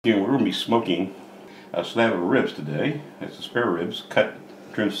We're going to be smoking a slab of ribs today. It's the spare ribs, cut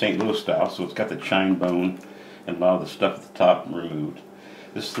trimmed St. Louis style, so it's got the chine bone and a lot of the stuff at the top removed.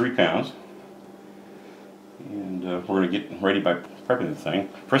 This is 3 pounds, and we're going to get ready by prepping the thing.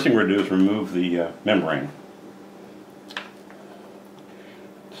 First thing we're going to do is remove the membrane.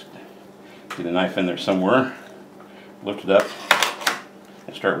 Just get a knife in there somewhere, lift it up,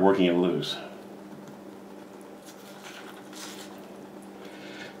 and start working it loose.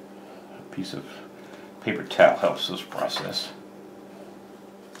 Piece of paper towel helps this process.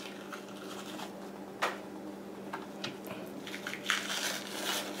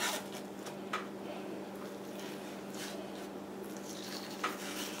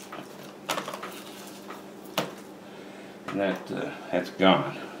 And that's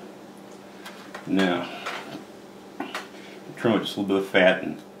gone. Now, trim it just a little bit of fat,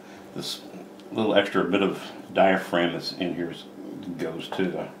 and this little extra bit of diaphragm that's in here goes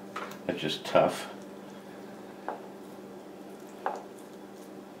too. That's just tough. A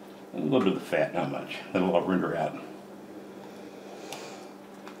little bit of the fat, not much. That'll all render out.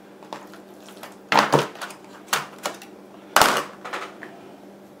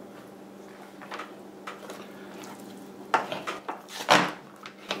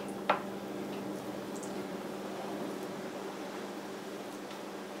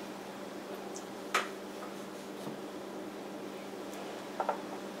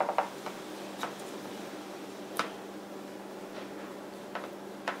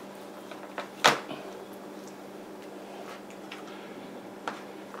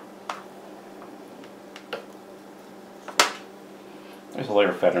 There's a layer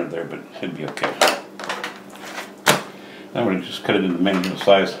of fat under there, but it should be okay. Now I'm going to just cut it into manageable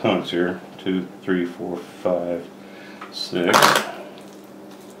sized hunks here. 2, 3, 4, 5, 6.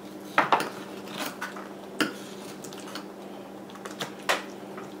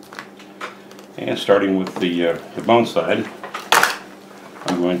 And starting with the bone side,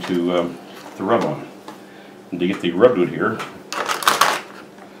 I'm going to the rub on. And to get the rub to it here,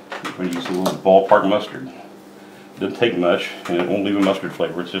 I'm going to use a little ballpark mustard. Doesn't take much, and it won't leave a mustard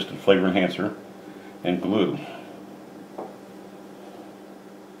flavor. It's just a flavor enhancer and glue.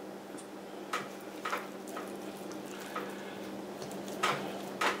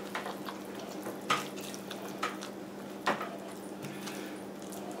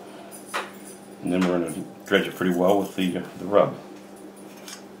 And then we're going to dredge it pretty well with the rub.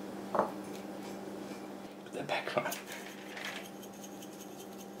 Put that back on.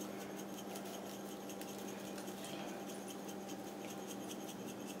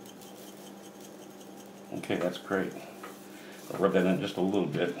 Okay, that's great. I'll rub that in just a little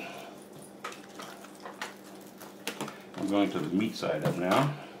bit. I'm going to the meat side up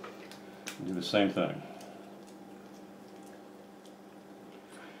now and do the same thing.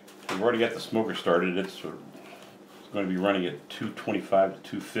 We've already got the smoker started. It's going to be running at 225 to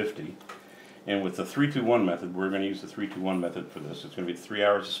 250. And with the 3-2-1 method, we're going to use the 3-2-1 method for this. It's going to be 3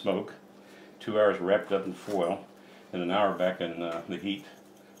 hours of smoke, 2 hours wrapped up in foil, and an hour back in the heat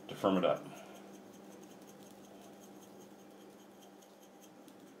to firm it up.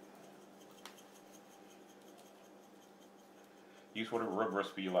 Use whatever rub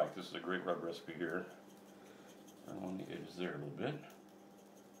recipe you like. This is a great rub recipe here. On the edges there a little bit.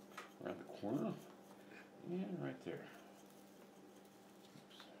 Around the corner. And right there.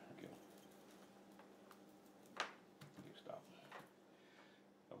 Oops, there we go. Okay, stop.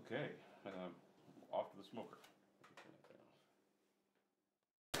 Okay, off to the smoker.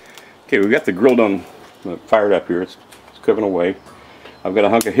 Okay, we've got the grill done, fired up here. It's cooking away. I've got a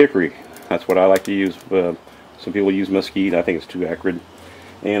hunk of hickory. That's what I like to use. Some people use mesquite. I think it's too acrid.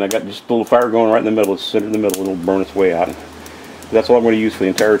 And I got just a little fire going right in the middle. It's centered in the middle. It'll burn its way out. That's all I'm going to use for the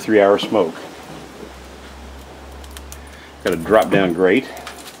entire 3-hour smoke. Got a drop-down grate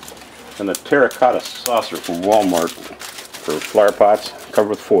and a terracotta saucer from Walmart for flower pots, covered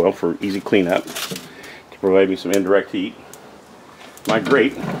with foil for easy cleanup to provide me some indirect heat. My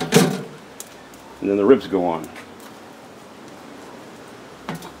grate, and then the ribs go on.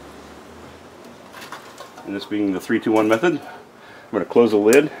 And this being the 3-2-1 method, I'm going to close the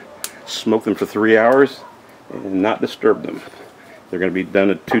lid, smoke them for 3 hours, and not disturb them. They're going to be done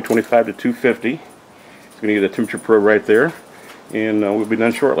at 225 to 250. It's going to get a temperature probe right there, and we'll be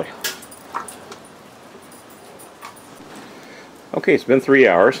done shortly. Okay, it's been 3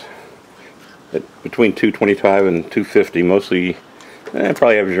 hours, at between 225 and 250, mostly,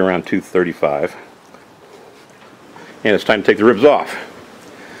 probably average around 235. And it's time to take the ribs off.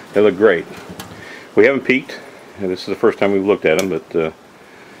 They look great. We haven't peeked, and this is the first time we've looked at them, but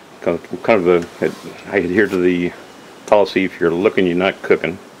I adhere to the policy, if you're looking, you're not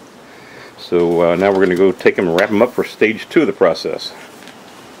cooking. So now we're going to go take them and wrap them up for stage 2 of the process.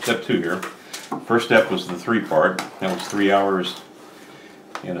 Step 2 here. First step was the 3 part. That was 3 hours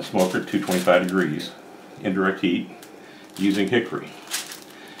in a smoker at 225 degrees, indirect heat, using hickory.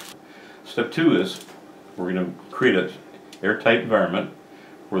 Step 2 is we're going to create an airtight environment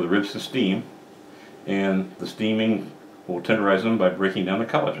where the ribs can steam, and the steaming will tenderize them by breaking down the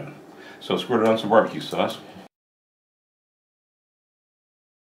collagen. So squirt it on some barbecue sauce.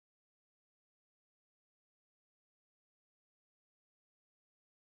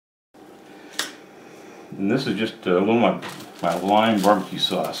 And this is just a little of my lime barbecue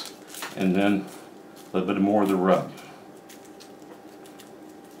sauce, and then a little bit more of the rub.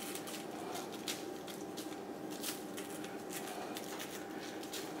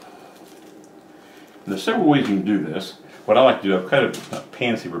 And there's several ways you can do this. What I like to do, I've cut a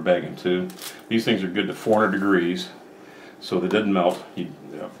pan seaver bag in two. These things are good to 400 degrees, so they didn't melt.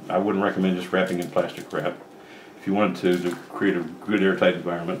 I wouldn't recommend just wrapping in plastic wrap. If you wanted to create a good airtight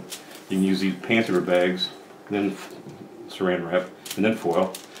environment, you can use these pan seaver bags, then saran wrap, and then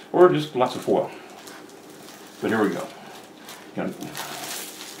foil, or just lots of foil. But here we go.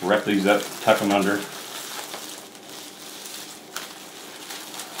 Wrap these up, tuck them under.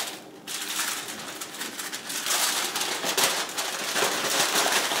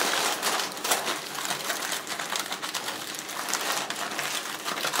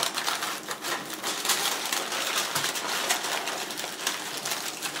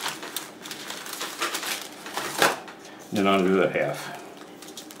 Then undo the half.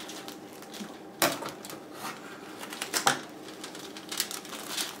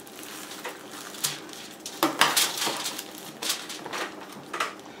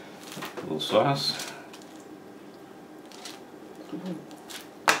 A little sauce.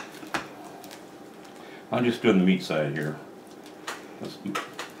 I'm just doing the meat side here. That's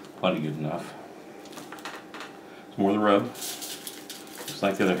plenty good enough. Some more of the rub, just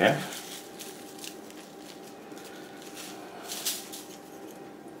like the other half.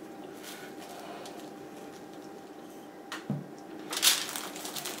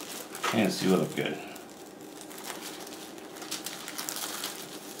 And seal it up good.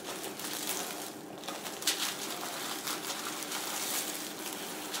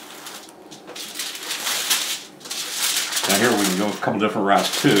 Now here we can go a couple different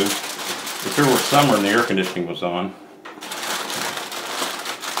routes too. If there were summer and the air conditioning was on,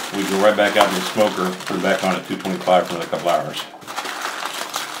 we go right back out in the smoker, put it back on at 225 for another couple hours.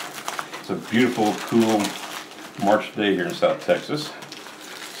 It's a beautiful, cool March day here in South Texas.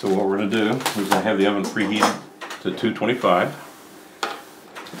 So what we're going to do is we're going to have the oven preheated to 225.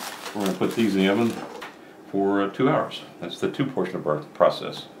 We're going to put these in the oven for 2 hours. That's the 2 portion of our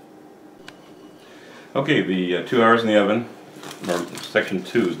process. Okay, the 2 hours in the oven, or section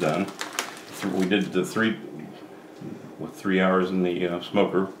 2 is done. We did the 3 hours in the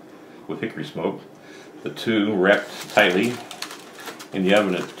smoker with hickory smoke. The 2 wrapped tightly in the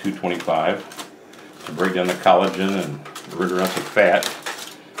oven at 225 to break down the collagen and rid around some fat.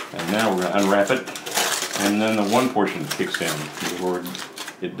 And now we're going to unwrap it, and then the 1 portion kicks in. Where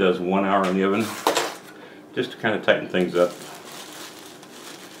it does 1 hour in the oven, just to kind of tighten things up.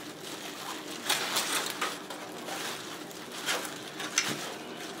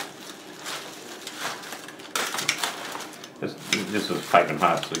 This is piping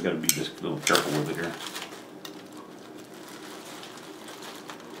hot, so you got to be just a little careful with it here.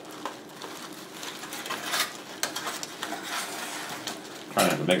 Trying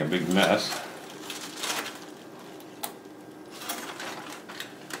not to make a big mess.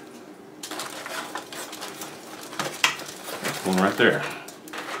 That's one right there.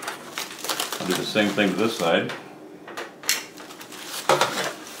 I'll do the same thing to this side.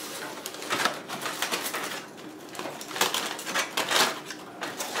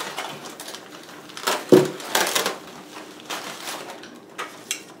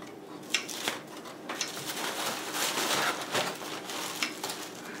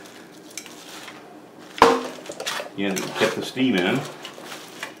 Again, kept the steam in,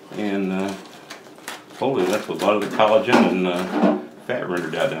 and hopefully that's a lot of the collagen and fat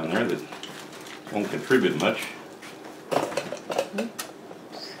rendered out down there that won't contribute much.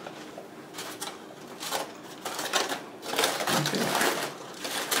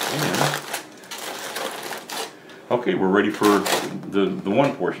 Okay, we're ready for the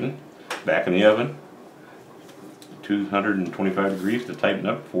 1 portion back in the oven, 225 degrees to tighten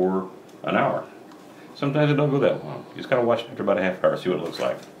up for an hour. Sometimes it don't go that long. You just gotta watch it after about a half hour, see what it looks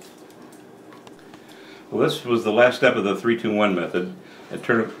like. Well, this was the last step of the 3-2-1 method. It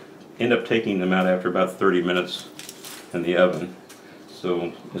ended up taking them out after about 30 minutes in the oven.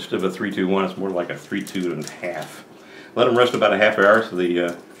 So instead of a 3-2-1, it's more like a 3-2.5. Let them rest about a half hour so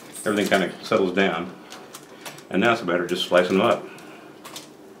the everything kind of settles down. And now it's a matter of just slicing them up.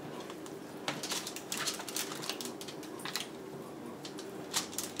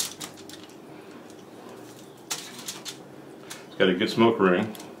 It's got a good smoke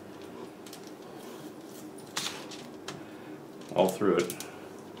ring all through it.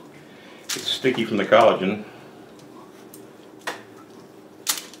 It's sticky from the collagen.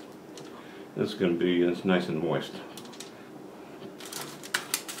 This is going to be nice and moist.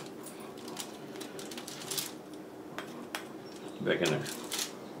 Back in there.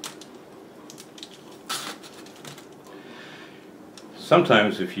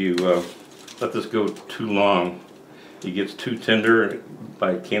 Sometimes if you let this go too long, it gets too tender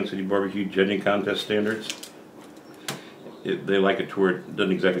by Kansas City barbecue judging contest standards. They like it to where it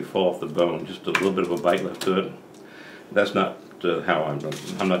doesn't exactly fall off the bone, just a little bit of a bite left to it. That's not how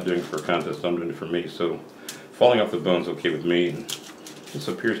I'm not doing it for a contest, I'm doing it for me. So falling off the bone is okay with me, and this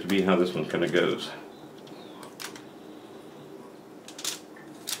appears to be how this one kind of goes.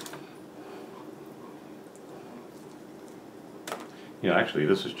 Yeah, actually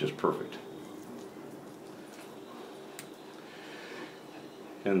this is just perfect.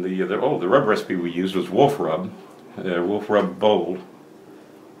 And the rub recipe we used was Wolf Rub. Wolf Rub Bold.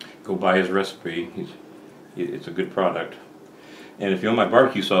 Go buy his recipe. It's a good product. And if you want my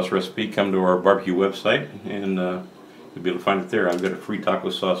barbecue sauce recipe, come to our barbecue website and you'll be able to find it there. I've got a free taco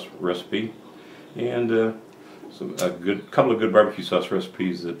sauce recipe and a couple of good barbecue sauce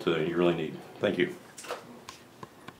recipes that you really need. Thank you.